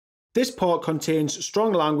This part contains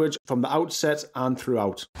strong language from the outset and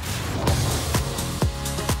throughout.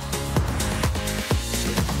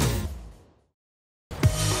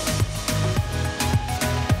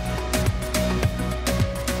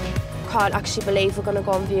 Can't actually believe we're going to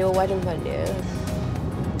go and view a wedding venue.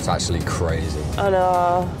 It's actually crazy. I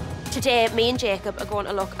know. Today, me and Jacob are going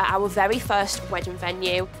to look at our very first wedding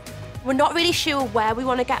venue. We're not really sure where we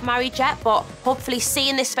want to get married yet, but hopefully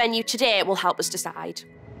seeing this venue today will help us decide.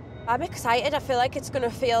 I'm excited. I feel like it's going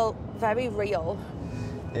to feel very real.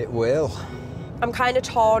 It will. I'm kind of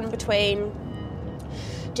torn between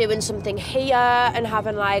doing something here and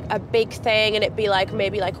having like a big thing and it be like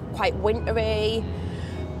maybe like quite wintry,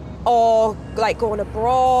 or like going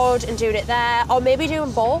abroad and doing it there, or maybe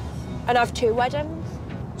doing both and have 2 weddings.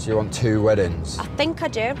 So you want 2 weddings? I think I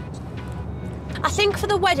do. I think for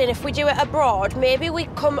the wedding, if we do it abroad, maybe we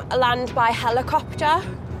come land by helicopter.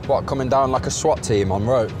 What, coming down like a SWAT team on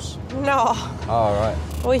ropes? No. Oh,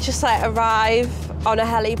 right. We just like arrive on a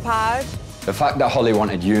helipad. The fact that Holly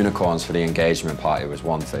wanted unicorns for the engagement party was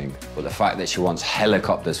one thing, but the fact that she wants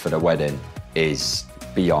helicopters for the wedding is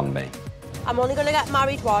beyond me. I'm only going to get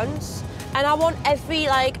married once, and I want every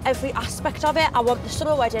aspect of it. I want the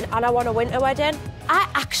summer wedding and I want a winter wedding. I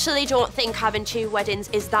actually don't think having 2 weddings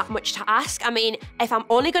is that much to ask. I mean, if I'm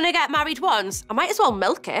only going to get married once, I might as well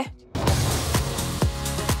milk it.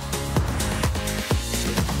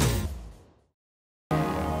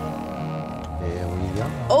 Here we go.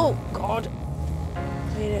 Oh, God.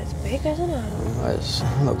 I mean, it's big, isn't it?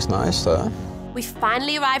 It looks nice, though. We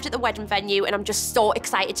finally arrived at the wedding venue, and I'm just so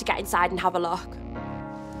excited to get inside and have a look.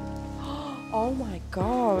 Oh, my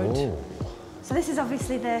God. Ooh. So this is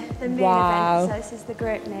obviously the main Wow. event, so this is the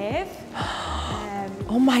Great Nave.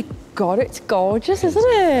 Oh, my God, it's gorgeous, isn't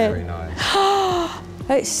it? Very nice.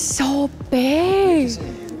 It's so big.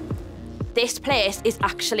 This place is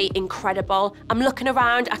actually incredible. I'm looking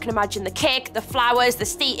around, I can imagine the cake, the flowers, the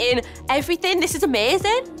seating, everything. This is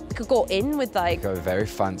amazing. We could go in with like... Go very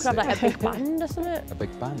fancy. Could have like a big band or something. A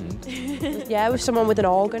big band? Yeah, with someone with an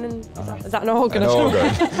organ. And is that an organ? An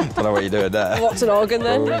organ? Don't know what you're doing there. What's an organ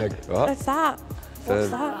then? What? What's that?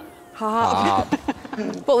 What's that? Harp.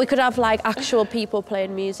 But we could have like actual people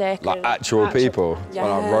playing music. Like actual people? Yeah.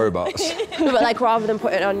 Like robots? But like rather than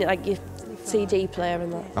putting it on like your CD player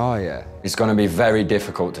and that. Oh, yeah. It's going to be very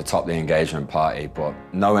difficult to top the engagement party, but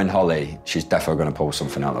knowing Holly, she's definitely going to pull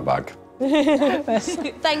something out of the bag.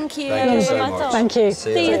 Thank you. Thank you so much. Thank you.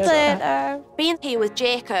 See you later. Being here with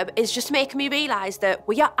Jacob is just making me realise that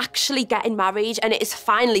we are actually getting married and it is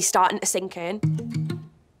finally starting to sink in.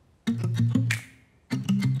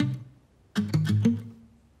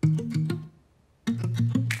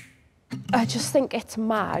 I just think it's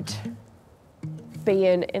mad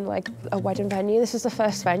being in like a wedding venue. This is the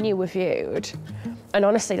first venue we've viewed. And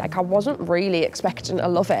honestly, like I wasn't really expecting to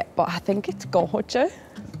love it, but I think it's gorgeous.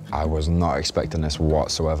 I was not expecting this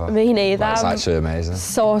whatsoever. Me neither. That's actually amazing.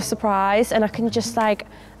 So surprised, and I can just like,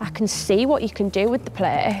 I can see what you can do with the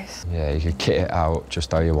place. Yeah, you could kit it out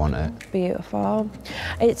just how you want it. Beautiful.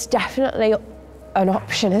 It's definitely an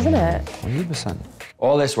option, isn't it? 100%.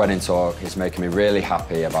 All this wedding talk is making me really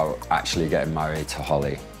happy about actually getting married to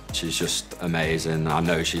Holly. She's just amazing. I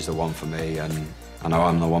know she's the one for me, and I know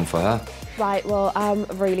I'm the one for her. Right, well, I'm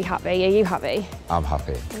really happy. Are you happy? I'm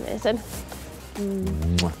happy. Amazing.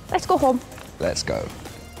 Let's go home. Let's go.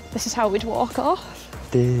 This is how we'd walk off.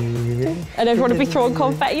 And everyone would be throwing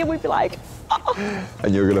confetti and we'd be like, oh.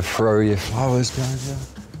 And you're going to throw your flowers behind you?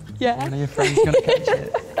 Yeah. One of your friends going to catch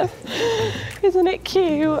it? Isn't it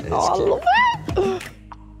cute? It's I cute. love it.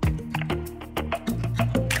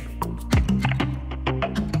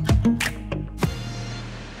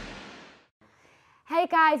 Hey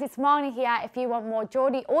guys, it's Marnie here. If you want more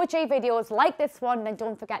Geordie OG videos like this one, then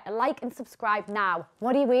don't forget to like and subscribe now.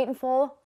 What are you waiting for?